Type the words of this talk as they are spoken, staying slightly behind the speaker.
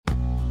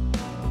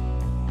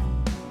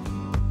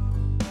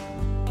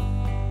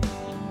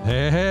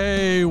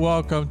Hey,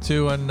 welcome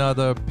to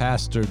another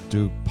Pastor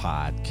Duke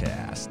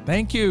podcast.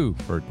 Thank you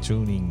for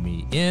tuning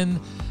me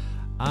in.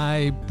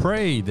 I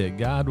pray that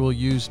God will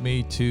use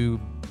me to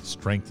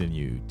strengthen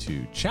you,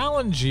 to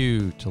challenge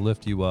you, to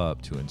lift you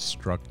up, to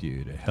instruct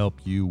you, to help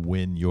you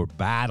win your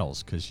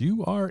battles, because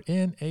you are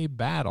in a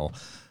battle.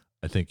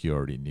 I think you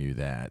already knew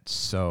that.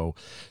 So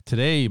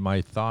today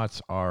my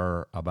thoughts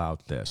are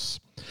about this.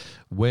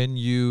 When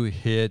you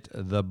hit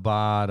the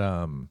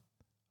bottom,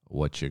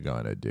 what you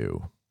gonna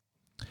do?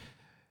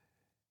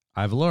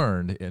 I've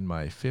learned in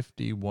my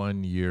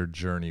 51-year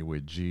journey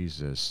with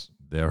Jesus,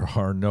 there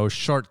are no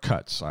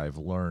shortcuts. I've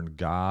learned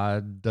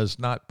God does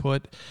not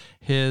put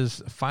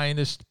his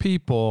finest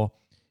people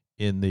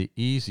in the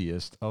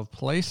easiest of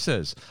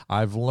places.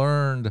 I've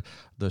learned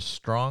the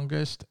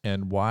strongest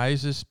and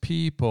wisest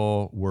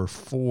people were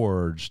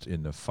forged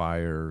in the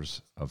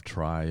fires of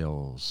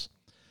trials.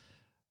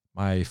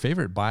 My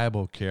favorite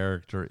Bible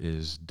character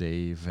is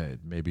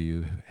David. Maybe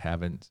you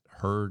haven't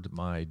heard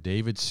my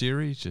David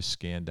series. Just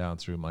scan down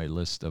through my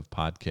list of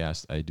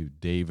podcasts. I do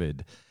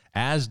David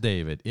as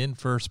David in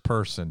first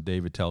person.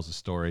 David tells a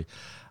story.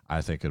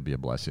 I think it'll be a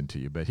blessing to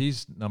you. But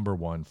he's number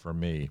one for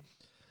me.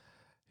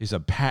 He's a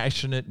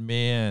passionate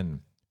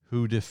man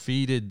who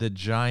defeated the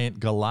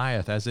giant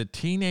Goliath as a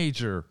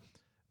teenager,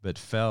 but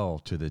fell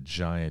to the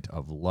giant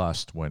of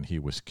lust when he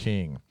was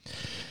king.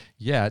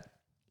 Yet,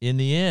 in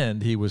the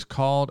end, he was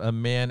called a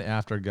man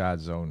after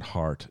God's own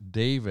heart.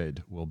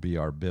 David will be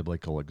our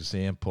biblical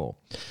example.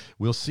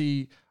 We'll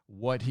see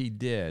what he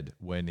did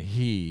when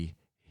he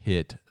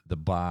hit the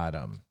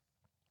bottom.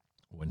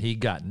 When he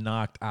got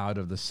knocked out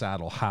of the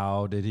saddle,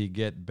 how did he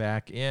get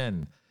back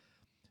in?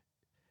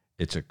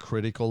 It's a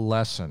critical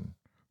lesson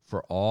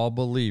for all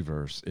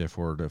believers if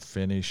we're to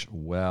finish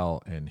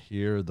well and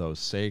hear those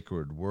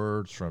sacred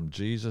words from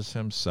Jesus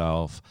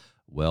himself.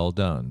 Well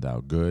done, thou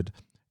good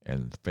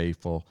and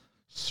faithful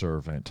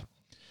servant.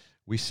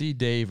 We see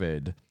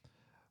David,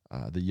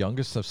 the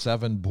youngest of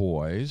 7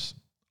 boys,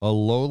 a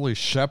lowly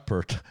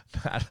shepherd,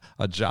 not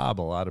a job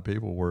a lot of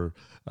people were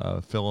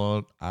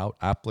filling out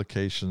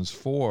applications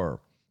for.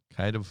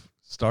 Kind of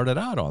started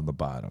out on the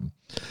bottom.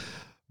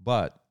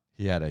 But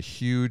he had a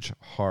huge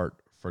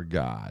heart for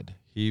God.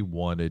 He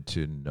wanted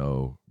to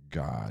know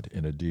God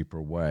in a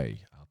deeper way.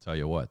 I'll tell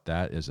you what,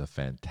 that is a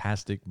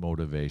fantastic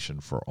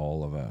motivation for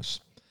all of us.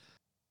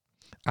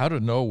 Out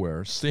of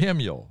nowhere,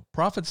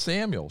 Prophet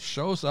Samuel,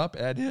 shows up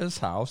at his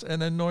house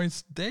and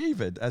anoints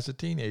David as a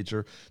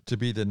teenager to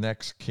be the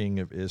next king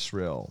of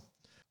Israel.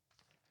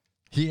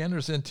 He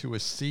enters into a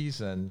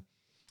season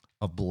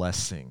of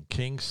blessing.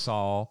 King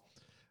Saul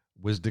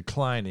was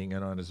declining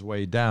and on his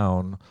way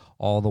down,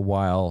 all the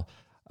while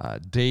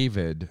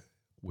David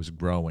was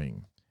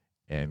growing,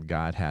 and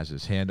God has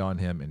his hand on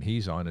him, and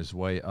he's on his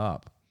way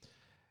up.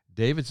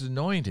 David's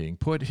anointing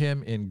put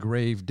him in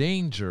grave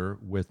danger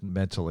with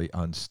mentally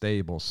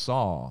unstable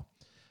Saul.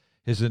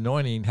 His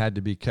anointing had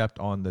to be kept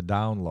on the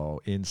down low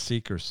in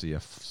secrecy.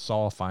 If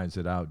Saul finds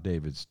it out,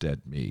 David's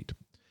dead meat.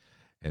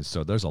 And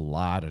so there's a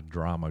lot of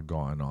drama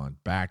going on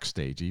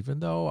backstage, even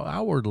though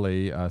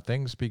outwardly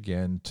things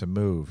begin to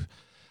move.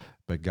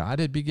 But God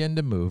had begun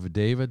to move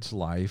David's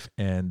life,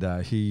 and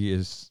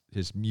his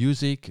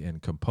music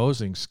and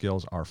composing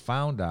skills are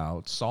found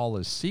out. Saul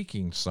is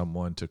seeking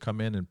someone to come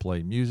in and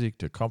play music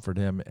to comfort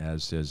him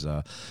as his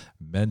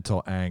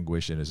mental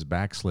anguish and his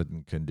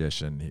backslidden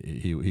condition.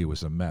 He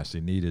was a mess.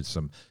 He needed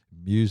some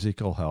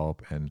musical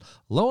help, and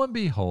lo and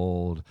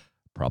behold,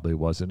 probably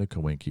wasn't a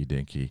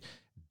coinky-dinky,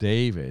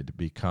 David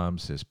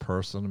becomes his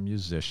personal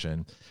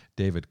musician.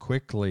 David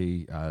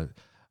quickly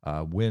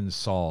wins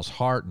Saul's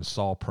heart, and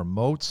Saul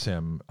promotes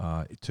him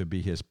to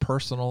be his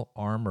personal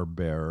armor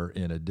bearer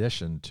in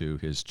addition to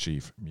his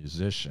chief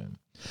musician.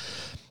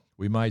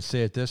 We might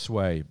say it this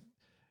way: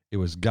 it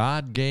was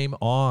God game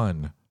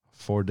on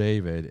for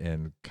David,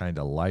 and kind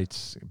of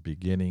lights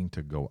beginning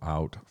to go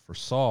out for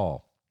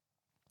Saul.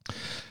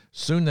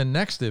 Soon the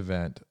next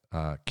event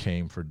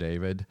came for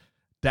David.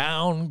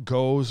 Down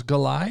goes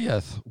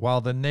Goliath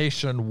while the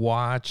nation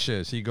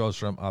watches. He goes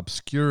from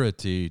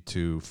obscurity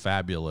to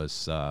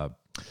fabulous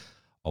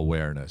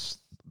awareness.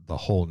 The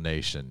whole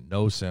nation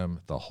knows him.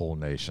 The whole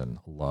nation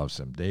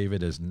loves him.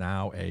 David is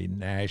now a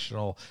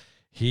national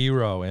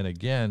hero and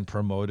again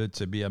promoted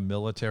to be a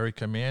military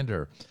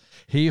commander.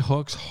 He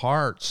hooks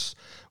hearts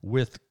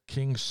with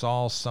King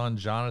Saul's son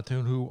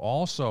Jonathan, who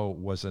also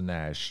was a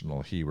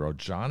national hero.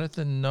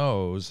 Jonathan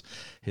knows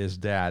his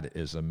dad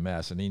is a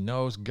mess, and he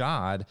knows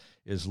God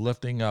is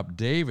lifting up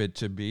David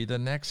to be the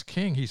next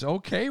king. He's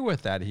okay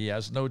with that. He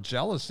has no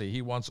jealousy.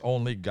 He wants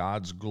only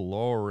God's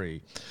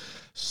glory.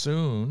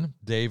 Soon,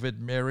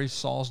 David marries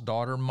Saul's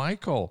daughter,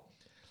 Michal.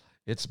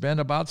 It's been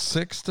about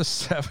 6 to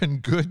 7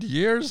 good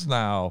years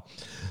now.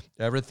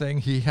 Everything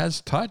he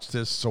has touched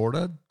is sort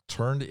of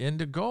turned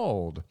into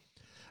gold.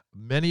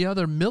 Many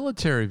other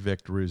military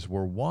victories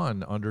were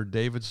won under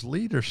David's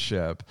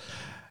leadership,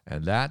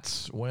 and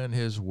that's when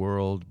his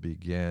world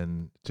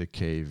began to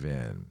cave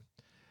in.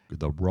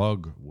 The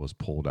rug was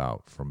pulled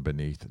out from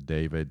beneath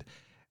David,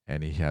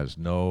 and he has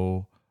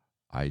no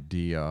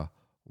idea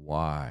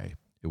Why?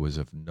 It was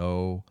of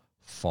no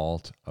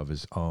fault of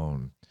his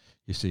own.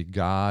 You see,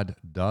 God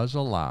does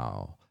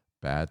allow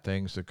bad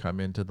things to come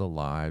into the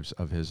lives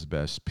of his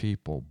best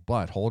people,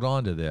 but hold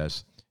on to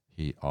this,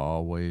 he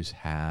always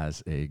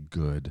has a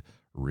good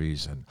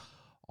reason.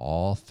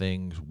 All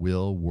things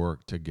will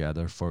work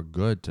together for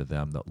good to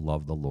them that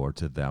love the Lord,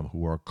 to them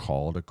who are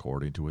called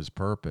according to his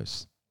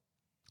purpose.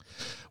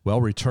 Well,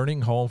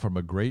 returning home from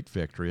a great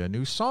victory, a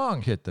new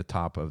song hit the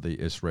top of the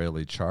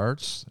Israeli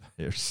charts.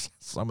 Here's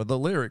some of the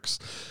lyrics.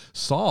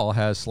 Saul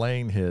has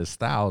slain his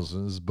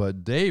thousands,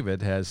 but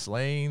David has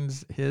slain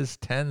his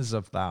tens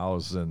of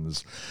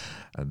thousands.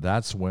 And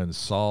that's when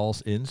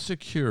Saul's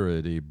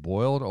insecurity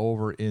boiled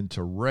over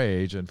into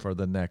rage, and for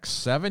the next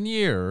 7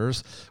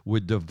 years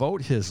would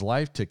devote his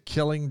life to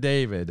killing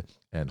David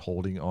and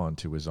holding on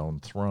to his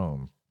own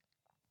throne.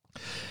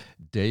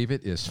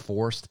 David is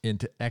forced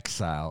into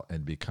exile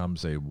and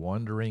becomes a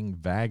wandering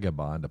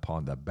vagabond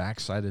upon the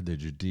backside of the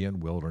Judean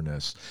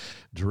wilderness.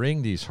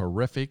 During these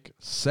horrific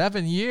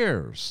 7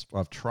 years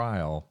of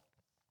trial,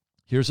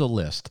 here's a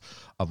list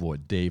of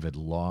what David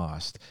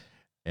lost.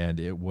 And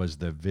it was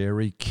the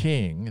very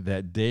king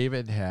that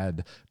David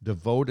had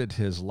devoted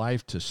his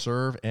life to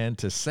serve and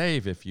to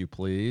save, if you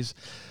please,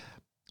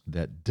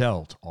 that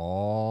dealt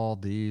all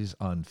these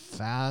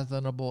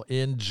unfathomable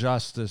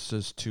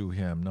injustices to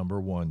him. Number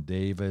one,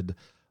 David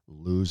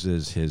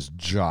loses his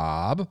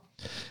job.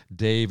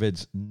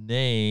 David's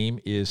name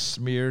is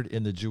smeared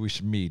in the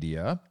Jewish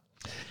media.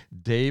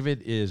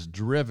 David is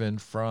driven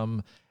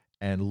from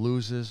and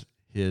loses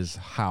his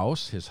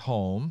house, his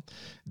home.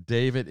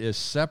 David is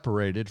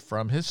separated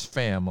from his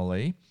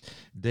family.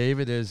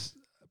 David is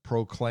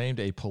proclaimed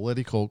a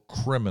political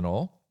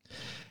criminal.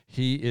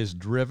 He is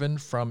driven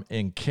from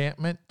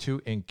encampment to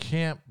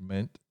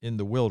encampment in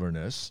the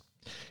wilderness.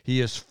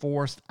 He is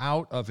forced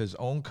out of his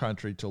own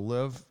country to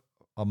live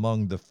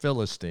among the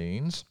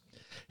Philistines.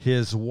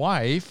 His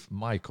wife,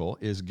 Michal,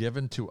 is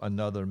given to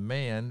another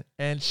man,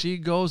 and she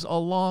goes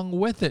along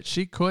with it.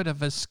 She could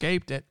have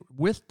escaped it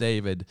with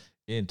David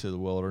into the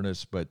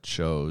wilderness, but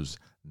chose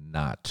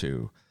not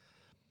to.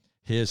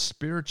 His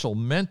spiritual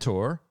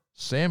mentor,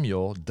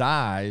 Samuel,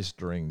 dies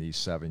during these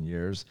 7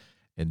 years,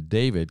 and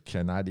David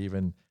cannot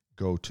even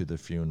go to the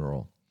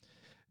funeral.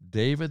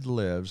 David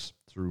lives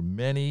through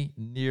many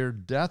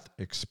near-death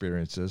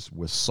experiences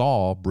with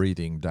Saul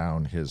breathing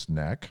down his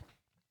neck.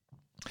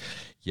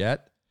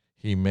 Yet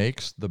he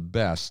makes the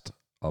best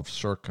of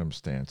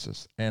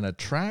circumstances and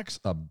attracts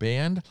a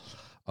band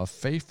of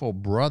faithful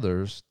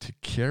brothers to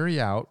carry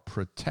out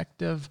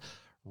protective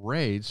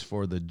raids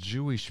for the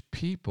Jewish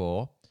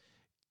people,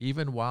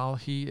 even while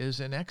he is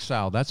in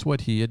exile. That's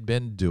what he had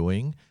been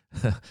doing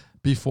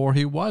before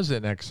he was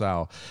in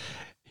exile.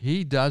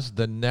 He does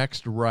the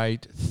next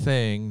right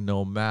thing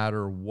no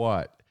matter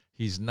what.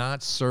 He's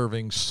not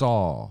serving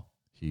Saul.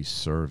 He's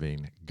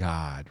serving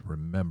God.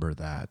 Remember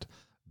that.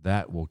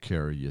 That will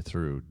carry you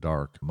through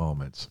dark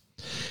moments.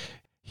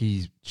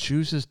 He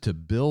chooses to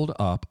build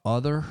up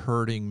other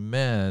hurting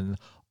men,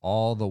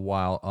 all the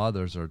while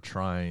others are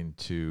trying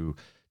to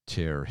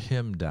tear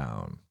him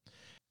down.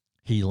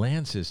 He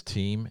lands his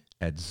team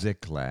at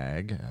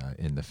Ziklag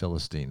in the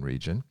Philistine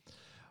region,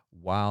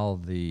 while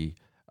the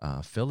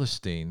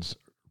Philistines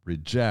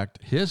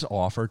reject his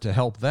offer to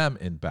help them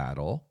in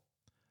battle.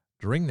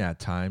 During that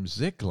time,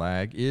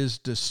 Ziklag is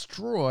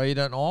destroyed,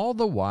 and all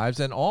the wives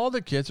and all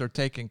the kids are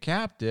taken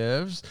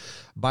captives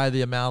by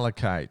the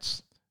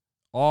Amalekites.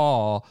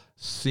 All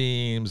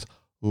seems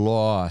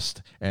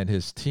lost, and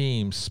his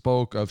team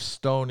spoke of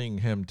stoning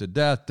him to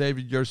death.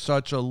 David, you're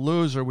such a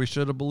loser. We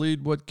should have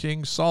believed what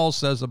King Saul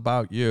says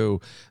about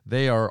you.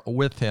 They are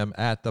with him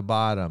at the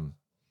bottom.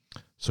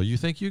 So you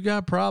think you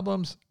got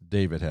problems?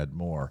 David had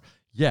more.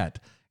 Yet,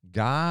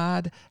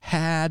 God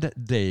had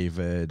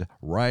David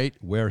right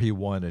where he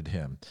wanted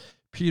him.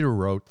 Peter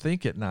wrote,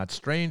 "Think it not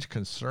strange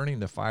concerning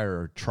the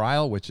fire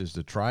trial, which is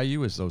to try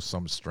you, as though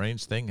some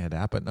strange thing had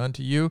happened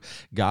unto you.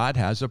 God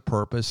has a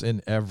purpose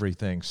in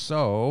everything."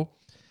 So,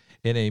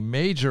 in a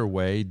major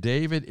way,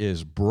 David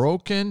is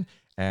broken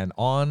and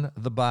on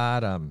the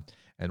bottom.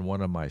 And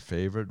one of my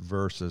favorite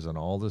verses in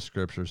all the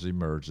scriptures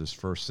emerges,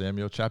 1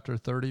 Samuel chapter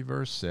 30,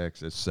 verse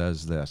 6. It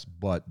says this,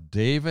 "But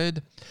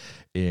David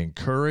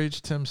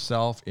encouraged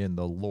himself in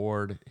the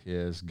Lord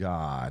his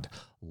God."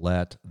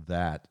 Let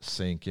that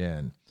sink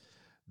in.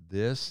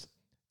 This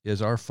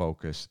is our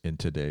focus in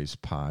today's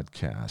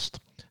podcast.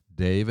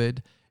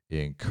 David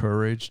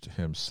encouraged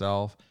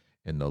himself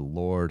in the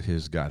Lord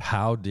his God.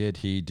 How did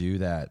he do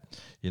that?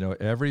 You know,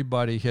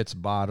 everybody hits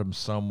bottom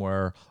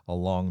somewhere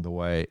along the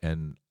way,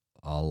 and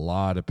a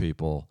lot of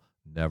people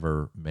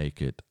never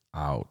make it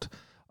out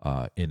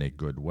in a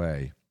good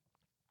way.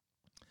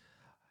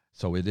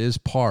 So it is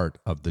part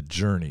of the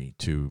journey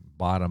to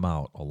bottom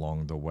out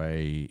along the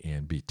way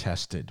and be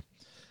tested.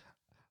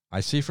 I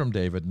see from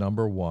David,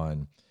 number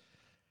one,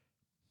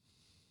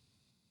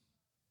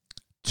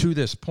 to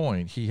this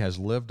point, he has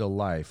lived a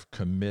life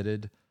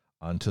committed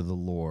unto the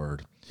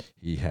Lord.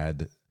 He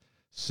had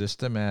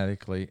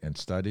systematically and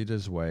studied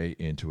his way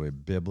into a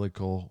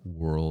biblical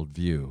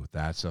worldview.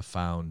 That's a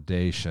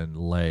foundation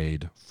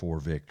laid for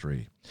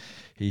victory.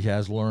 He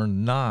has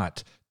learned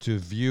not to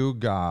view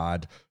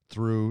God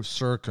through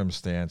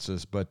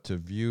circumstances, but to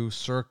view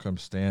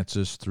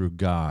circumstances through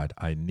God.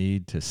 I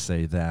need to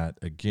say that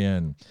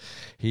again.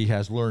 He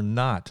has learned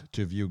not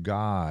to view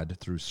God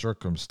through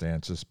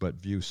circumstances, but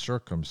view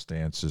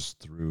circumstances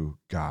through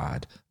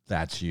God.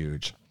 That's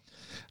huge.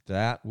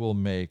 That will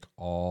make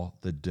all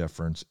the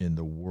difference in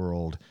the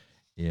world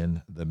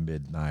in the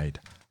midnight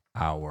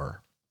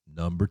hour.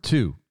 Number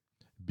 2,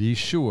 be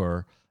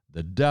sure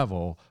the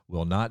devil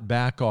will not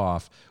back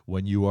off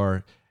when you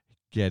are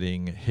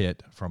getting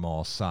hit from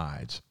all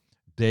sides.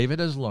 David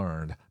has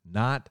learned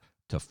not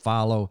to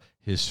follow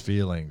his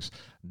feelings,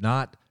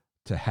 not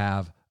to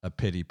have a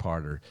pity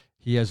party.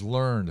 He has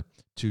learned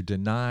to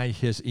deny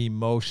his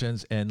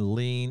emotions and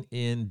lean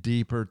in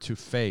deeper to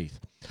faith.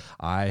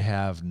 I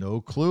have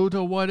no clue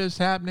to what is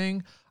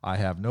happening. I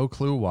have no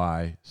clue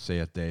why,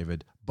 saith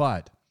David,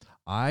 but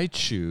I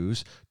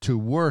choose to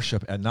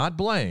worship and not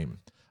blame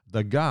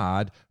the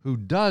God who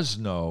does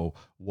know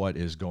what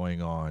is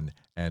going on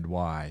and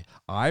why.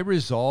 I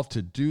resolve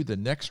to do the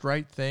next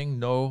right thing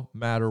no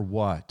matter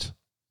what.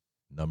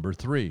 Number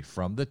 3,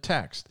 from the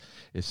text,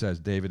 it says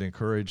David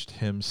encouraged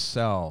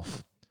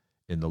himself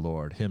in the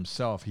Lord.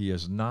 Himself, he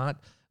is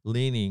not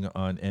leaning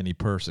on any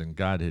person.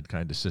 God had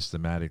kind of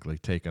systematically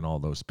taken all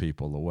those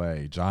people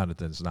away.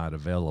 Jonathan's not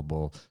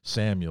available.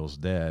 Samuel's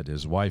dead.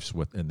 His wife's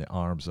in the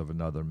arms of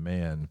another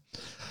man.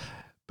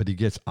 But he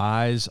gets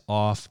eyes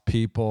off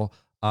people,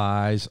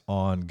 eyes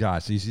on God.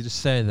 It's easy to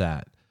say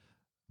that,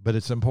 but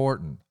it's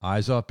important.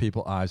 Eyes off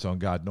people, eyes on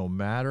God. No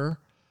matter,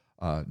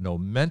 no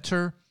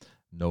mentor,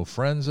 no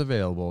friends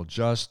available,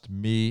 just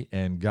me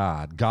and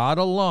God. God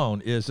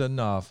alone is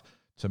enough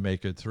to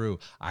make it through.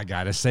 I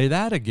got to say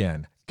that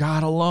again.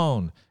 God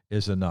alone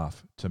is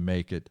enough to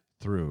make it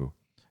through.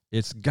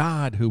 It's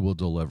God who will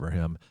deliver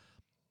him.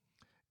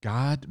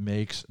 God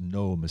makes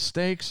no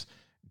mistakes.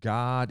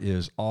 God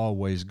is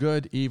always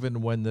good,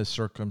 even when the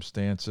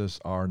circumstances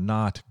are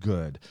not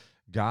good.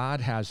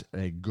 God has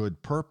a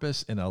good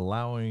purpose in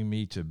allowing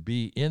me to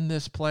be in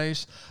this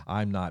place.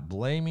 I'm not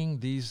blaming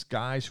these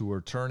guys who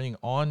are turning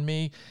on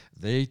me.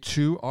 They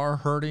too are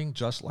hurting,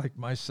 just like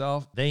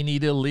myself. They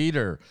need a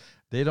leader.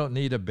 They don't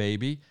need a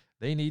baby.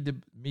 They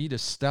need me to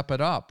step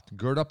it up,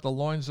 gird up the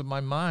loins of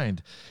my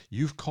mind.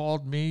 You've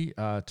called me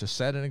to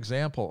set an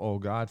example, oh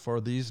God, for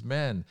these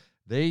men.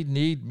 They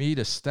need me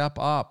to step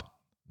up.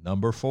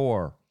 Number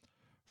 4,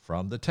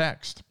 from the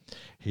text,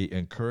 he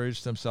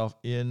encouraged himself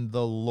in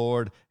the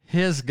Lord,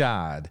 his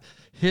God.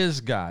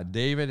 His God.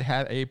 David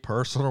had a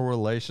personal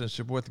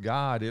relationship with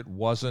God. It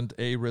wasn't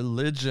a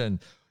religion.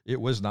 It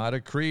was not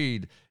a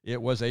creed. It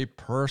was a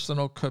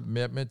personal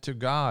commitment to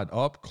God,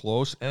 up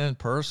close and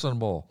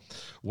personable.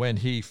 When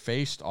he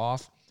faced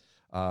off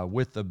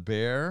with the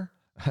bear,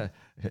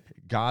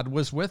 God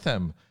was with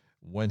him.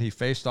 When he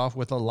faced off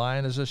with a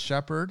lion as a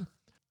shepherd,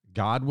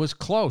 God was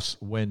close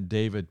when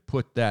David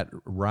put that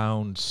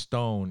round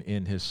stone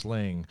in his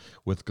sling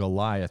with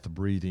Goliath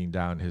breathing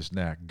down his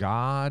neck.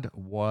 God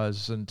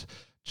wasn't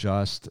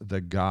just the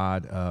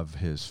God of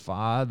his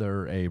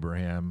father,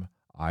 Abraham,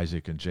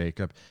 Isaac, and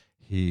Jacob.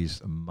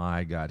 He's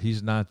my God.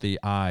 He's not the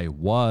I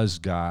was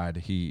God.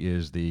 He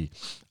is the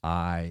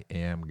I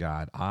am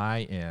God. I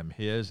am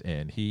his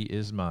and he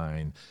is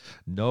mine.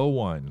 No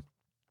one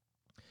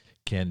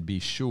can be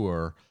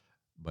sure,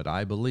 but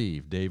I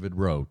believe David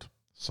wrote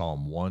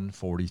Psalm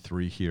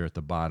 143 here at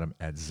the bottom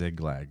at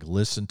Ziklag.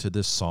 Listen to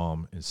this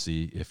psalm and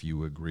see if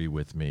you agree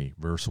with me.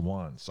 Verse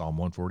 1, Psalm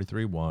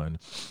 143, 1.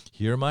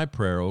 Hear my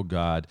prayer, O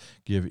God.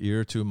 Give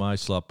ear to my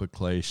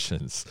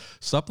supplications.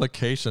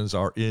 Supplications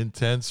are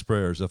intense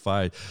prayers. If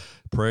I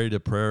prayed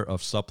a prayer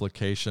of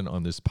supplication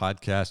on this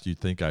podcast, you'd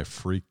think I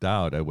freaked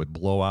out. I would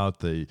blow out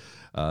the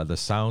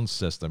sound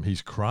system.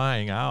 He's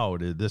crying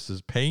out. This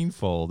is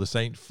painful. This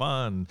ain't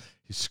fun.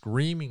 He's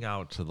screaming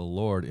out to the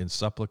Lord in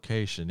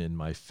supplication, in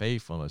my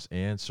faithfulness,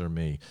 answer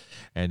me,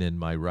 and in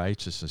my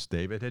righteousness.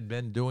 David had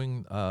been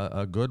doing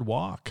a good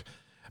walk.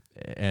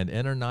 And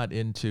enter not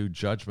into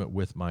judgment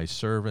with my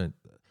servant,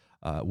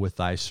 with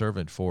thy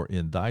servant, for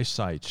in thy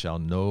sight shall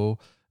no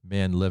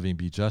man living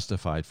be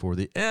justified. For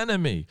the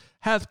enemy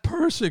hath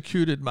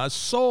persecuted my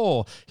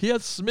soul. He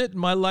hath smitten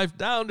my life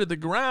down to the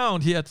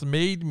ground. He hath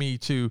made me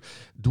to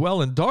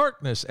dwell in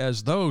darkness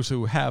as those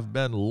who have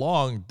been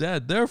long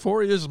dead.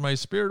 Therefore is my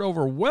spirit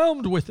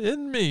overwhelmed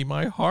within me.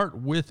 My heart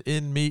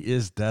within me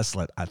is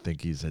desolate. I think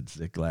he's at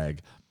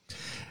Ziklag.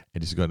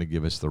 And he's going to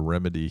give us the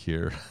remedy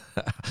here,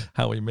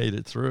 how he made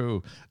it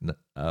through.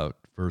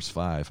 Verse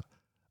 5.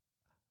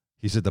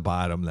 He's at the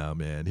bottom now,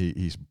 man.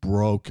 He's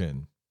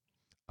broken.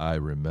 I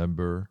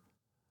remember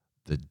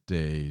the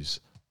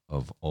days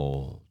of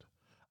old.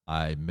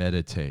 I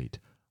meditate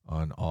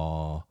on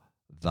all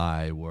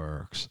thy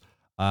works.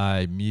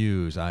 I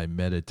muse, I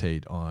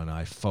meditate on,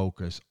 I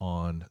focus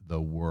on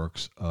the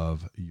works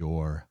of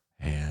your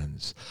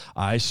hands.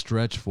 I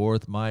stretch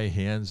forth my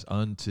hands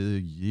unto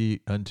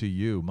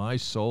you. My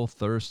soul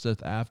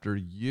thirsteth after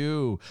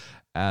you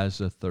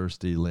as a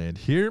thirsty land.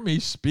 Hear me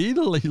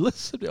speedily.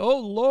 Listen, O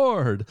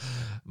Lord.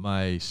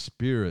 My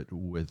spirit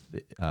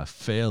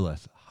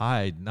faileth.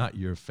 Hide not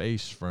your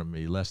face from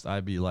me, lest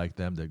I be like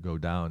them that go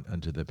down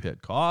unto the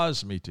pit.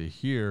 Cause me to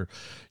hear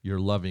your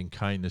loving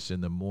kindness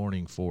in the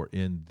morning, for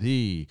in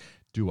thee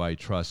do I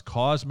trust.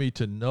 Cause me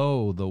to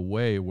know the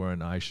way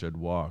wherein I should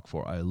walk,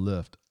 for I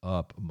lift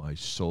up my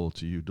soul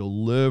to you.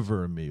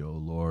 Deliver me, O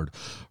Lord,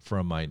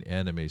 from mine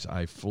enemies.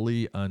 I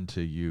flee unto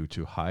you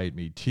to hide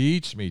me.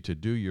 Teach me to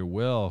do your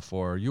will,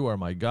 for you are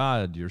my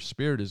God. Your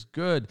spirit is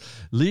good.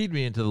 Lead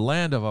me into the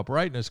land of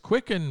uprightness.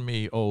 Quicken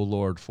me, O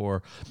Lord,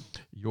 for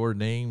your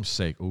name's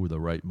sake. Oh, the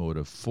right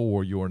motive.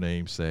 For your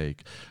name's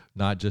sake.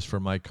 Not just for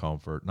my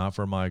comfort, not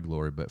for my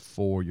glory, but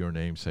for your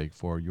name's sake,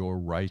 for your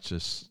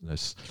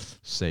righteousness'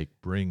 sake.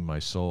 Bring my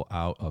soul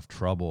out of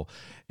trouble,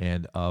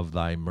 and of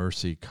thy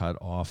mercy cut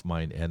off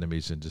mine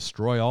enemies, and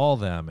destroy all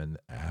them and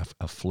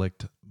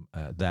afflict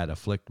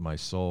my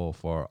soul,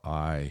 for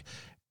I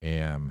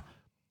am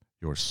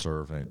your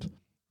servant.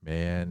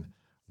 Man,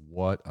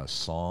 what a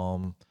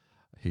psalm.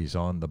 He's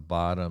on the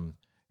bottom.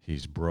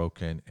 He's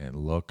broken, and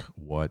look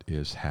what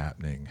is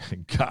happening.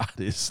 God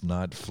is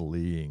not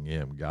fleeing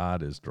him.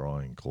 God is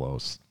drawing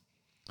close.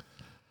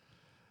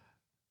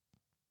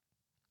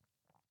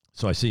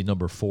 So I see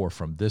number 4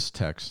 from this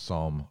text,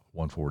 Psalm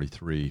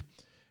 143.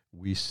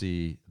 We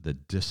see the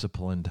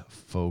disciplined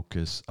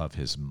focus of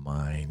his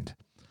mind,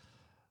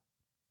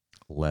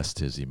 lest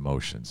his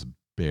emotions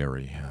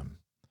bury him.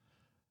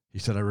 He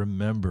said, I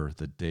remember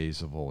the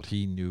days of old.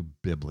 He knew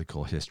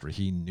biblical history.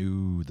 He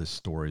knew the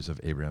stories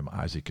of Abraham,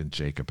 Isaac, and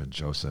Jacob, and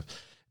Joseph.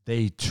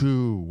 They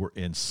too were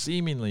in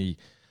seemingly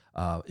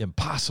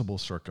impossible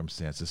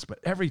circumstances, but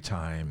every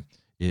time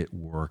it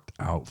worked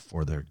out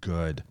for their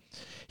good.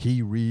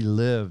 He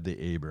relived the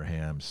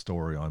Abraham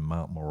story on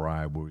Mount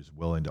Moriah, where he was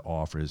willing to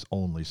offer his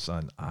only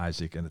son,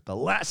 Isaac. And at the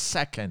last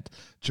second,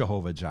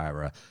 Jehovah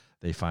Jireh,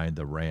 they find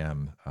the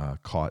ram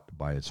caught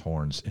by its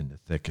horns in the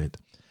thicket.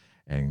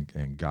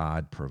 And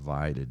God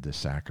provided the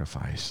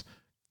sacrifice.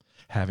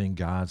 Having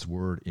God's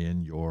word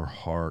in your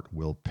heart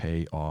will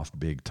pay off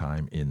big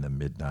time in the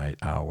midnight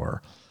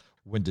hour.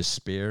 When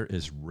despair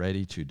is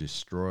ready to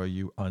destroy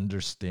you,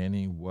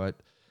 understanding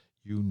what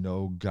you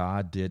know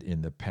God did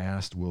in the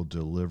past will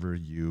deliver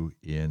you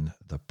in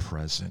the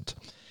present.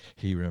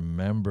 He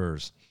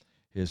remembers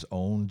his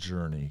own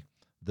journey.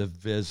 The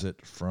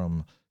visit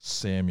from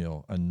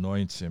Samuel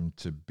anoints him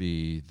to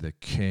be the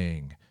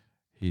king.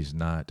 He's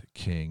not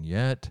king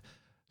yet.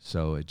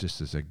 So it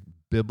just is a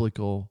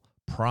biblical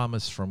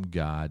promise from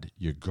God.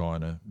 You're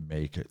going to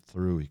make it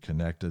through. He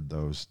connected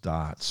those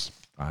dots.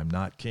 I'm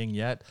not king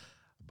yet,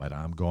 but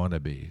I'm going to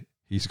be.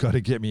 He's going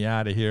to get me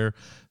out of here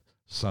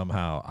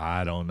somehow.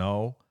 I don't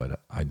know,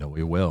 but I know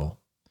he will.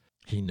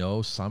 He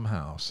knows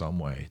somehow, some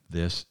way,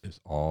 this is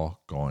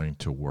all going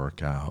to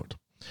work out.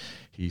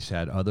 He's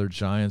had other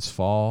giants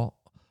fall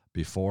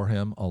before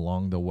him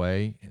along the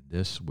way, and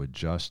this would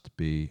just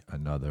be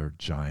another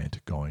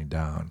giant going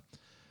down.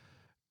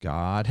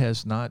 God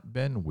has not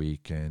been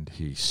weakened.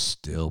 He's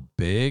still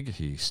big.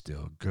 He's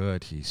still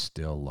good. He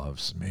still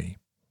loves me.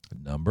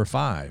 Number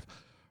 5,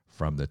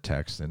 from the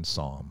text in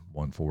Psalm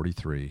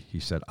 143,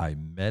 he said, I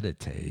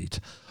meditate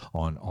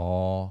on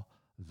all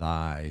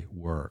thy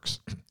works.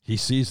 He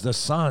sees the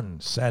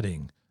sun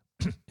setting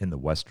in the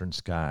western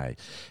sky.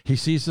 He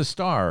sees the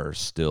stars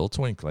still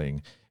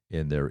twinkling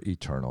in their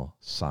eternal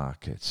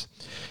sockets.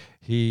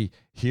 He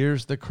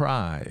hears the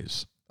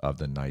cries of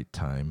the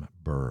nighttime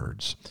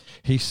birds.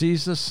 He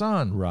sees the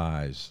sun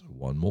rise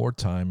one more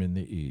time in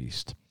the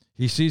east.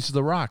 He sees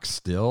the rocks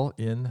still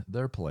in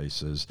their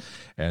places,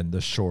 and the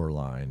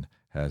shoreline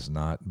has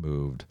not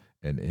moved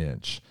an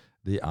inch.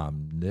 The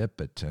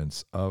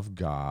omnipotence of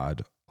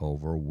God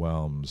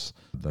overwhelms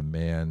the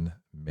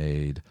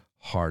man-made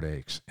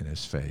heartaches in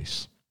his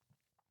face.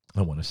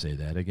 I want to say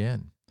that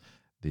again.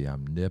 The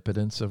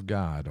omnipotence of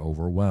God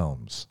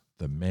overwhelms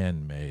the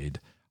man-made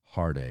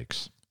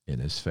heartaches in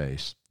his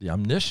face. The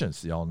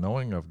omniscience, the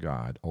all-knowing of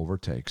God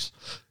overtakes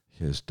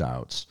his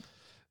doubts.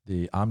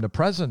 The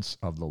omnipresence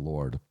of the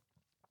Lord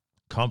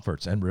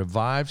comforts and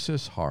revives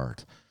his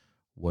heart.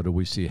 What do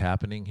we see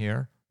happening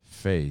here?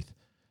 Faith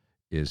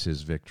is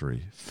his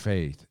victory.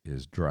 Faith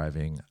is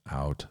driving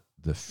out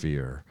the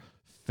fear.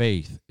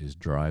 Faith is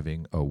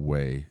driving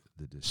away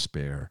the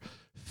despair.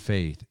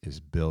 Faith is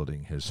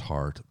building his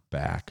heart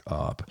back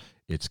up.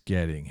 It's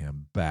getting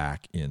him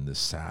back in the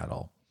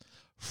saddle.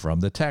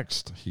 From the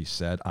text, he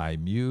said, I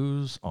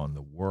muse on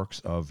the works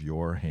of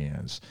your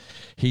hands.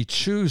 He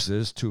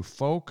chooses to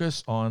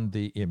focus on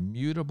the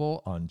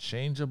immutable,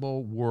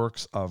 unchangeable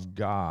works of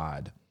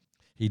God.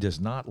 He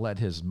does not let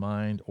his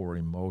mind or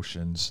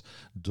emotions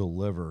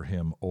deliver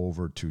him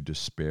over to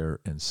despair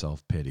and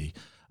self-pity.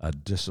 A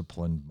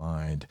disciplined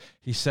mind.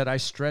 He said, I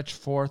stretch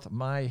forth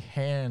my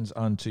hands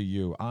unto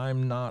you.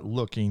 I'm not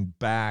looking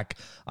back.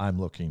 I'm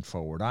looking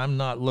forward. I'm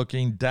not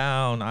looking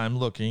down. I'm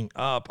looking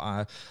up.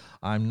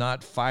 I'm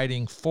not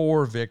fighting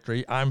for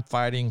victory. I'm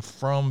fighting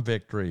from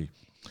victory.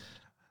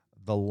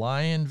 The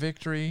lion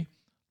victory,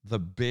 the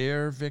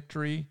bear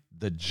victory,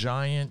 the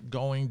giant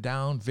going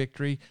down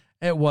victory,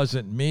 it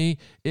wasn't me.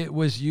 It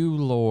was you,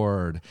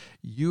 Lord.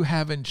 You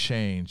haven't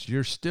changed.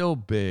 You're still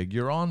big.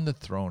 You're on the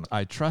throne.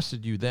 I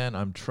trusted you then.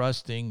 I'm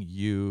trusting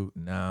you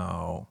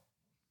now.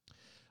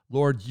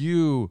 Lord,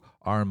 you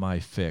are my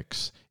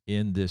fix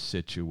in this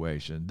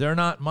situation. They're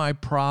not my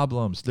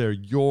problems. They're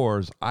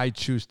yours. I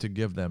choose to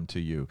give them to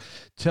you.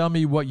 Tell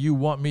me what you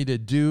want me to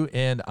do,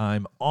 and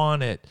I'm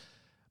on it.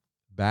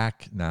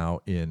 Back now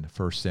in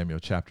 1 Samuel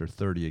chapter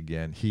 30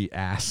 again, he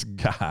asked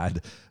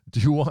God, do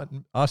you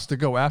want us to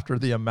go after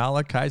the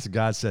Amalekites?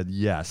 God said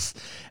yes.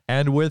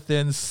 And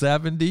within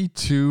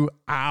 72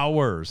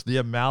 hours, the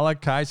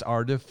Amalekites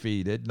are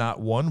defeated.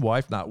 Not one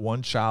wife, not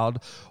one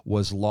child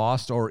was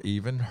lost or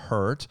even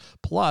hurt.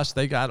 Plus,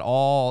 they got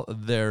all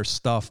their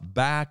stuff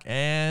back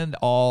and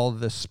all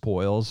the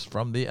spoils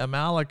from the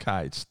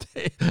Amalekites.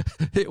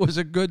 It was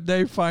a good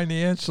day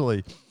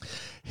financially.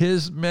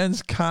 His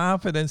men's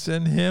confidence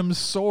in him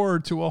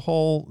soared to a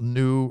whole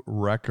new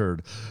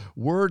record.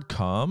 Word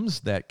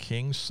comes that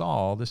King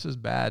Saul, this is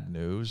bad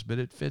news, but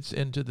it fits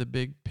into the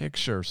big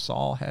picture.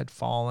 Saul had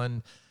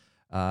fallen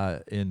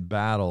in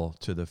battle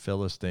to the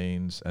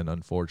Philistines, and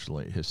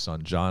unfortunately his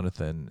son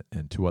Jonathan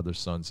and two other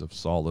sons of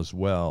Saul as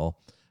well,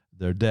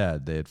 they're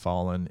dead. They had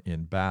fallen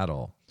in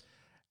battle.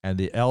 And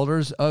the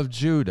elders of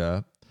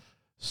Judah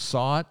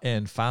sought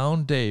and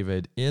found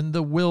David in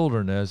the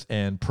wilderness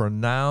and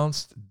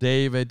pronounced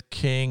David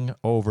king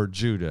over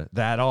Judah.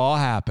 That all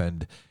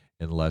happened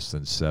in less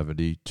than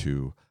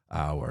 72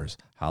 hours.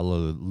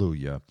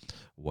 Hallelujah.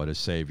 What a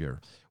Savior.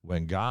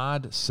 When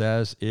God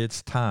says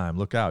it's time,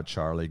 look out,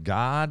 Charlie.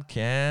 God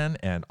can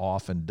and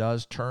often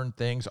does turn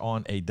things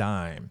on a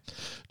dime.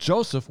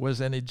 Joseph was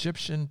in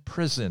Egyptian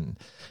prison,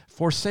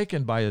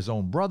 forsaken by his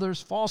own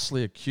brothers,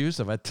 falsely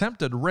accused of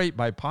attempted rape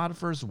by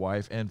Potiphar's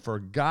wife, and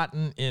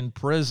forgotten in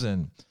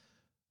prison.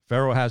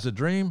 Pharaoh has a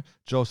dream.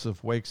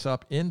 Joseph wakes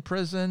up in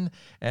prison,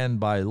 and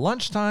by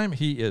lunchtime,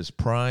 he is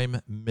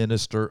prime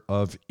minister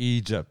of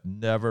Egypt.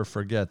 Never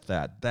forget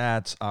that.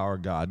 That's our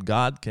God.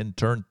 God can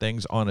turn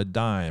things on a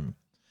dime.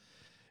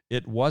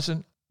 It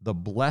wasn't the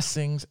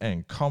blessings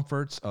and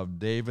comforts of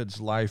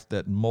David's life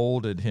that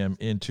molded him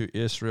into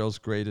Israel's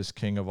greatest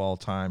king of all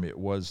time. It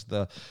was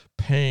the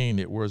pain,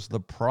 it was the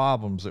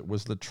problems, it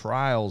was the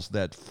trials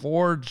that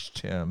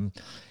forged him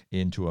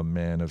into a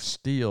man of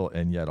steel,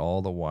 and yet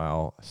all the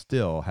while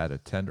still had a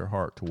tender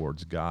heart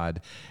towards God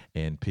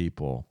and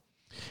people.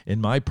 In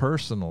my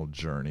personal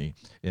journey,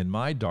 in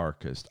my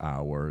darkest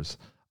hours,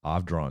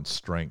 I've drawn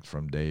strength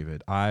from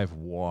David. I've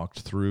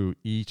walked through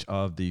each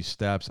of these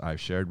steps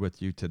I've shared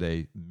with you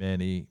today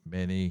many,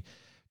 many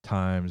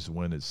times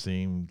when it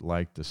seemed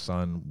like the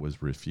sun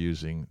was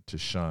refusing to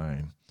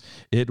shine.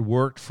 It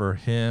worked for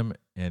him,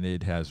 and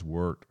it has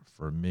worked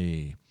for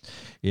me.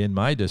 In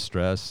my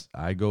distress,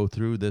 I go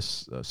through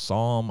this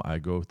psalm, I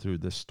go through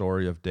this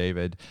story of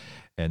David,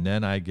 and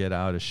then I get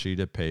out a sheet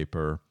of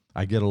paper.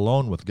 I get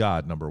alone with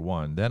God, number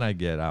one. Then I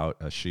get out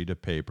a sheet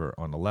of paper.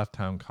 On the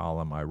left-hand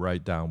column, I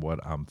write down what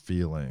I'm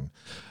feeling,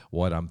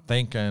 what I'm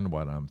thinking,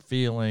 what I'm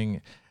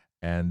feeling.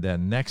 And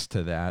then next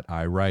to that,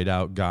 I write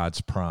out God's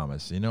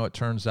promise. You know, it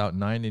turns out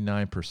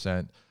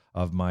 99%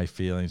 of my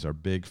feelings are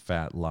big,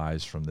 fat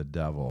lies from the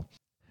devil.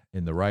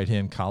 In the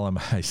right-hand column,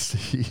 I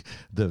see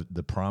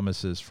the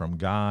promises from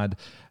God,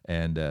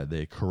 and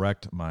they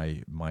correct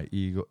my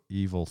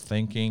evil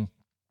thinking.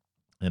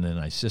 And then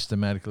I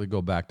systematically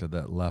go back to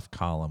that left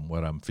column,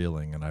 what I'm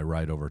feeling, and I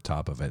write over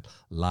top of it,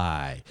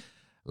 lie,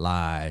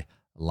 lie,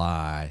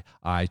 lie.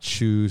 I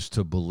choose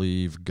to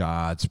believe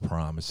God's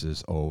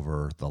promises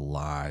over the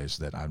lies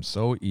that I'm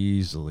so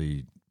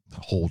easily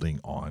holding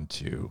on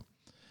to.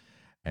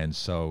 And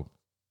so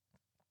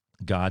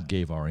God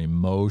gave our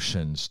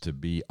emotions to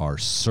be our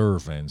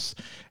servants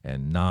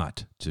and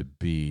not to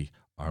be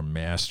our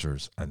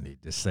masters. I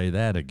need to say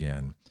that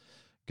again.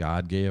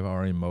 God gave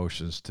our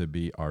emotions to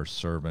be our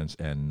servants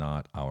and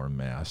not our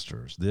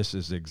masters. This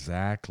is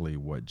exactly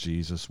what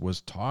Jesus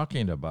was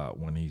talking about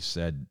when he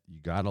said, you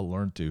got to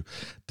learn to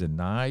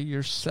deny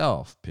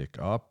yourself, pick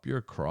up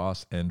your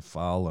cross, and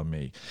follow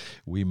me.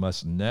 We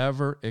must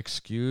never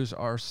excuse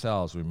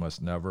ourselves. We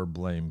must never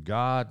blame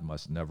God,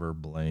 must never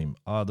blame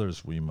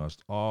others. We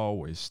must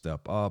always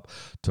step up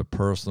to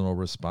personal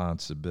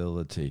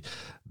responsibility.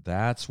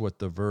 That's what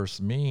the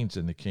verse means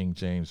in the King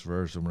James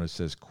Version when it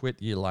says,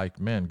 quit ye like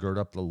men, gird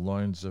up the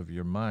loins of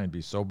your mind,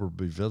 be sober,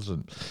 be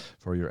vigilant,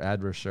 for your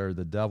adversary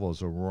the devil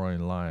is a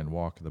roaring lion,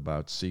 walketh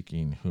about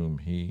seeking whom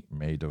he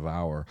may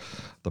devour.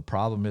 The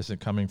problem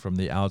isn't coming from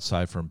the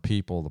outside, from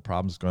people. The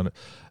problem is going to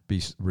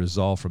be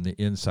resolved from the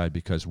inside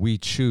because we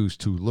choose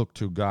to look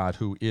to God,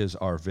 who is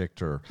our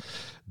victor.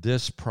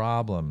 This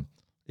problem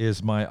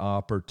is my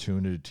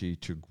opportunity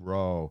to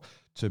grow,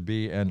 to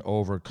be an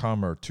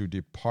overcomer, to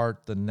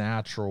depart the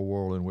natural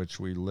world in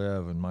which we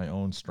live and my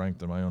own strength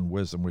and my own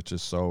wisdom, which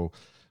is so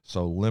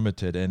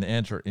limited, and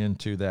enter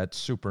into that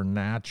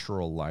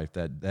supernatural life,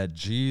 that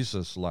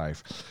Jesus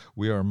life.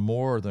 We are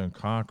more than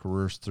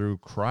conquerors through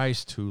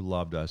Christ who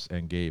loved us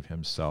and gave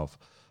himself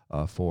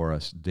for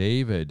us.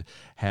 David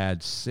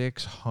had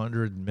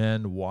 600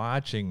 men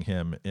watching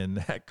him in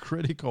that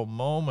critical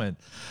moment.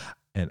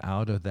 And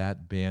out of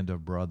that band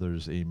of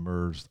brothers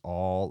emerged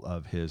all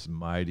of his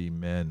mighty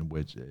men,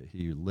 which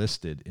he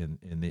listed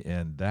in the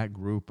end. That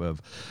group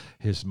of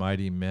his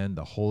mighty men,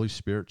 the Holy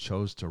Spirit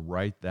chose to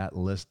write that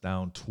list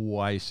down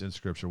twice in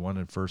Scripture, one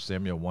in 1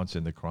 Samuel, once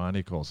in the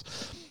Chronicles.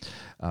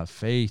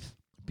 Faith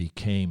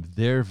became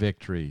their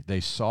victory. They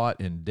saw it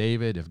in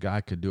David. If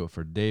God could do it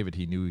for David,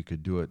 he knew he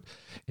could do it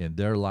in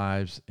their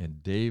lives.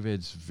 And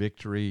David's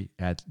victory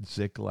at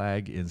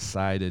Ziklag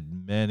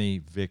incited many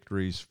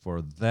victories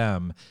for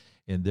them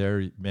in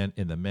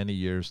the many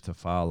years to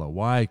follow.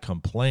 Why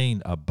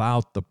complain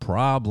about the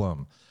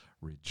problem?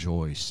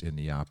 Rejoice in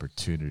the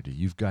opportunity.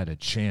 You've got a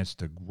chance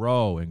to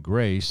grow in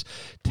grace.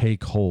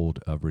 Take hold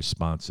of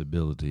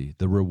responsibility.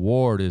 The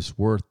reward is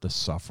worth the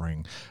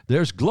suffering.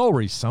 There's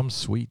glory some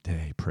sweet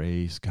day.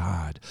 Praise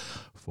God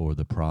for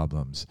the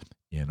problems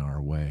in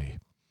our way.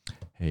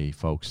 Hey,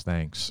 folks,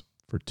 thanks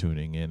for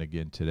tuning in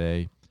again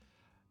today.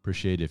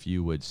 Appreciate if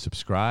you would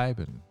subscribe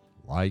and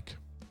like,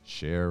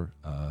 share.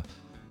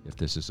 If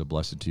this is a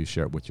blessing to you,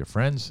 share it with your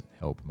friends.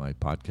 Help my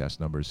podcast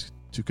numbers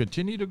to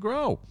continue to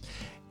grow.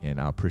 And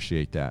I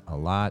appreciate that a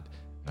lot.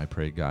 I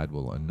pray God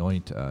will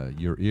anoint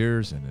your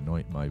ears and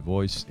anoint my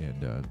voice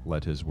and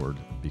let his word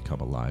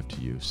become alive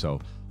to you. So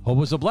hope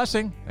was a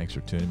blessing. Thanks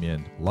for tuning me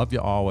in. Love you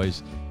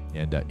always.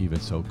 And even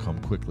so, come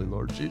quickly,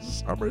 Lord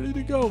Jesus. I'm ready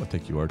to go. I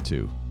think you are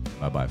too.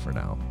 Bye-bye for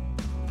now.